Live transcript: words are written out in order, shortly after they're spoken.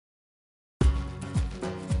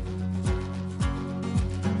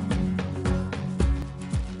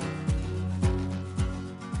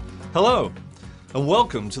Hello, and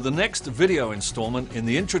welcome to the next video installment in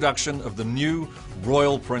the introduction of the new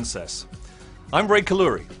Royal Princess. I'm Ray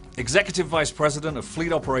Kaluri, Executive Vice President of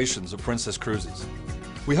Fleet Operations at Princess Cruises.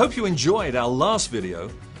 We hope you enjoyed our last video,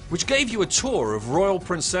 which gave you a tour of Royal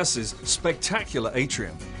Princess's spectacular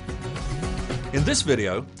atrium. In this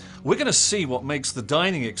video, we're going to see what makes the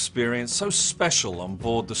dining experience so special on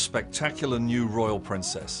board the spectacular new Royal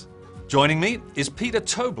Princess. Joining me is Peter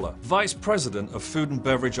Tobler, Vice President of Food and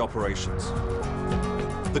Beverage Operations.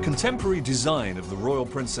 The contemporary design of the Royal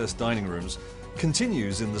Princess dining rooms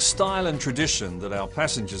continues in the style and tradition that our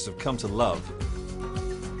passengers have come to love.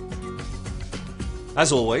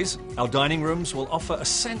 As always, our dining rooms will offer a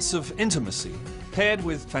sense of intimacy, paired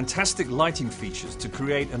with fantastic lighting features to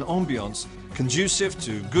create an ambiance conducive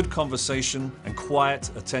to good conversation and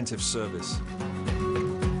quiet, attentive service.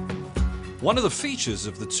 One of the features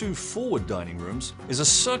of the two forward dining rooms is a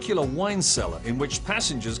circular wine cellar in which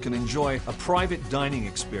passengers can enjoy a private dining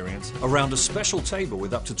experience around a special table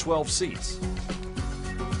with up to 12 seats.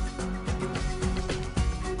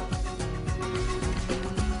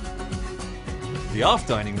 The aft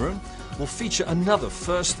dining room will feature another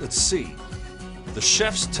first at sea, the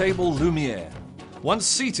Chef's Table Lumiere. Once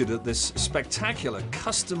seated at this spectacular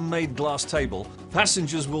custom-made glass table,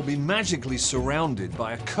 passengers will be magically surrounded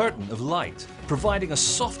by a curtain of light, providing a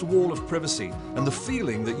soft wall of privacy and the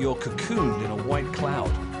feeling that you're cocooned in a white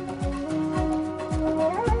cloud.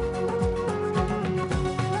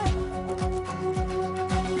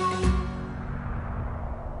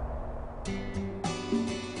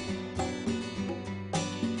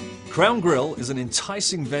 Crown Grill is an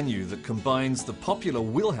enticing venue that combines the popular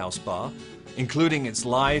Wheelhouse Bar, including its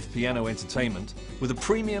live piano entertainment, with a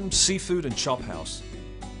premium seafood and chop house.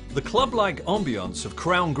 The club-like ambiance of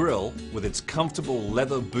Crown Grill, with its comfortable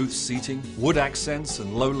leather booth seating, wood accents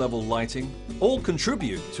and low-level lighting, all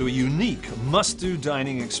contribute to a unique must-do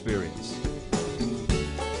dining experience.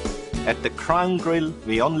 At the Crown Grill,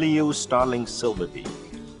 we only use Starling Silver beef.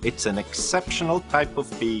 It's an exceptional type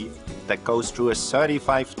of beef that goes through a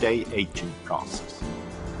 35-day aging process.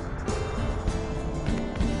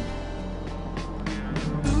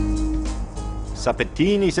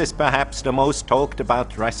 Sabatini's is perhaps the most talked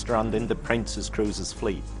about restaurant in the Princess Cruises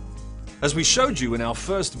fleet. As we showed you in our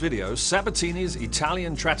first video, Sabatini's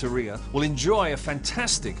Italian Trattoria will enjoy a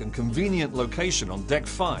fantastic and convenient location on Deck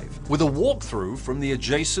 5, with a walkthrough from the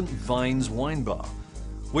adjacent Vines Wine Bar,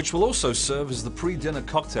 which will also serve as the pre-dinner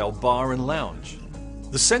cocktail bar and lounge.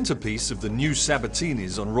 The centerpiece of the new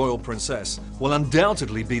Sabatini's on Royal Princess will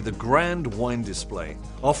undoubtedly be the grand wine display,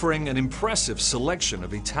 offering an impressive selection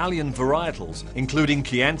of Italian varietals, including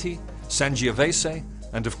Chianti, Sangiovese,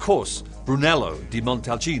 and of course, Brunello di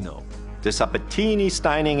Montalcino. The Sabatini's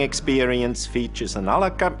dining experience features an a la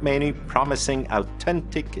carte menu promising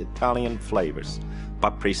authentic Italian flavors,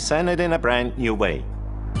 but presented in a brand new way.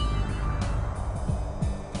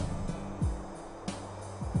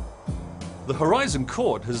 The Horizon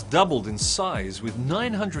Court has doubled in size with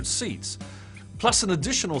 900 seats, plus an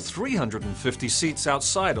additional 350 seats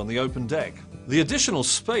outside on the open deck. The additional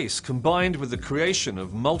space, combined with the creation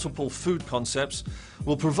of multiple food concepts,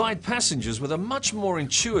 will provide passengers with a much more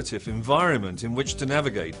intuitive environment in which to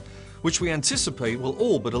navigate, which we anticipate will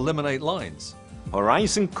all but eliminate lines.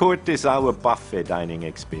 Horizon Court is our buffet dining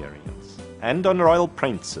experience. And on Royal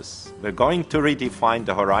Princess, we're going to redefine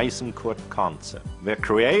the Horizon Court concept. We're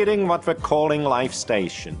creating what we're calling life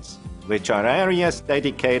stations, which are areas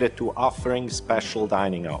dedicated to offering special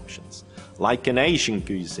dining options, like an Asian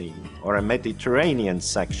cuisine or a Mediterranean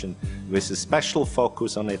section with a special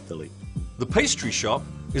focus on Italy. The pastry shop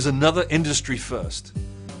is another industry first.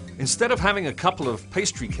 Instead of having a couple of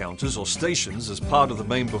pastry counters or stations as part of the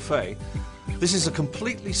main buffet, this is a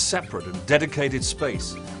completely separate and dedicated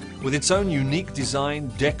space, with its own unique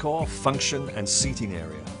design, decor, function, and seating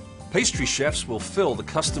area. Pastry chefs will fill the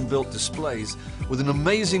custom-built displays with an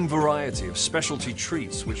amazing variety of specialty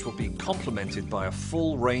treats, which will be complemented by a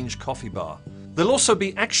full-range coffee bar. There'll also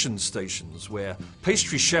be action stations where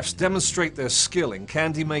pastry chefs demonstrate their skill in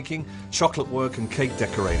candy making, chocolate work, and cake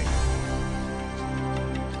decorating.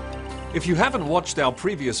 If you haven't watched our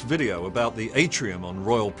previous video about the atrium on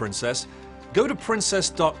Royal Princess, go to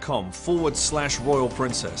princess.com/Royal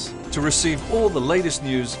Princess to receive all the latest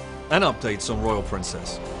news and updates on Royal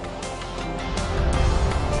Princess.